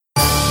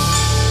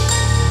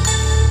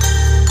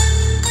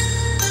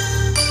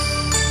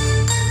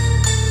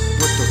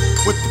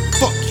What the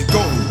fuck you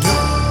gon' do,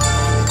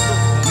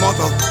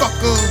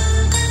 motherfucker?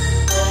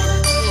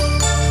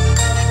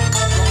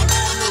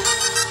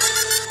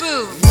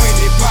 When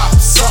it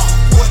pops off,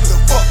 what the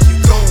fuck you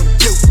gon'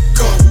 do?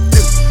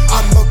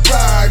 I'ma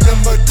ride,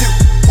 I'ma do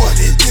what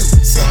it do.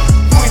 So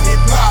when it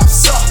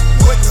pops off,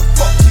 what the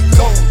fuck you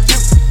gon' do?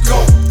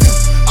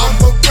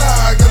 I'ma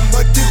ride,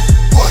 I'ma do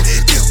what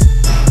it do.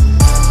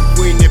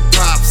 When it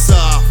pops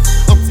off,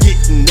 I'm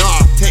getting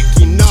off,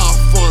 taking off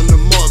on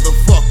the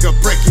motherfucker,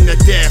 breaking the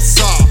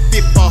dash off.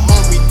 If a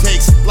homie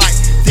takes flight,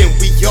 then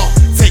we all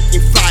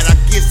taking flight. I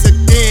guess a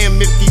damn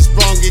if he's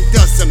wrong, it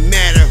doesn't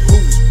matter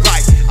who's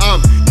right.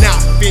 I'm not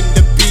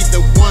finna be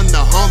the one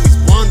the homies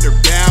wonder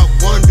about,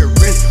 wondering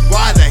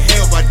why the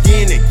hell I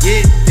didn't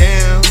get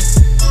down.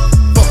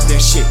 Fuck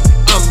that shit,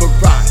 I'ma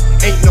ride,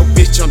 ain't no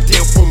bitch, I'm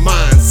down for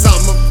mine.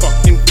 I'm a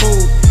fucking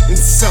fool, and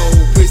so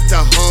is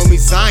the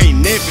homies. I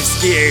ain't never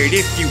scared.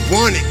 If you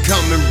want it,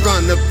 come and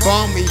run up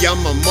on me.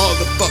 I'm a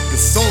motherfucking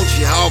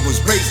soldier, I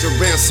was raised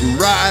around some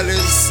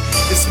riders.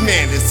 It's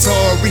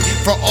mandatory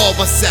for all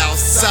my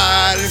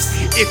Southsiders.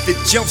 If it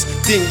jumps,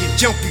 then you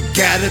jump, you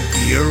gotta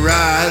be a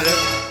rider.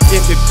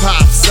 If it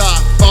pops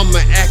off, I'ma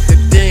act a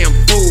damn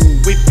fool.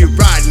 If you're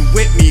riding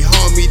with me,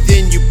 homie,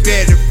 then you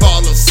better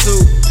follow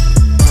suit.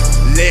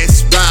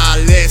 Let's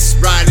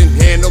ride and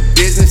handle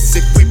business.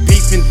 If we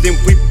beefing, then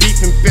we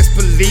beefing. Best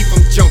believe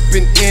I'm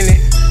jumping in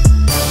it.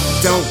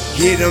 Don't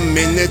hit them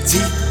in the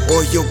teeth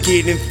or you'll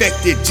get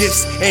infected.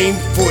 Just aim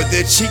for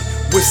the cheek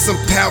with some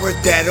power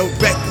that'll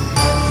wreck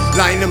them.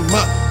 Line them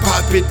up,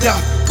 pop it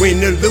up. When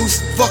they're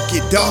loose, fuck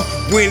it, dawg.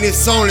 When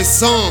it's on,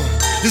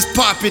 just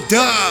pop it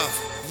up.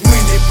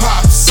 When it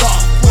pops off,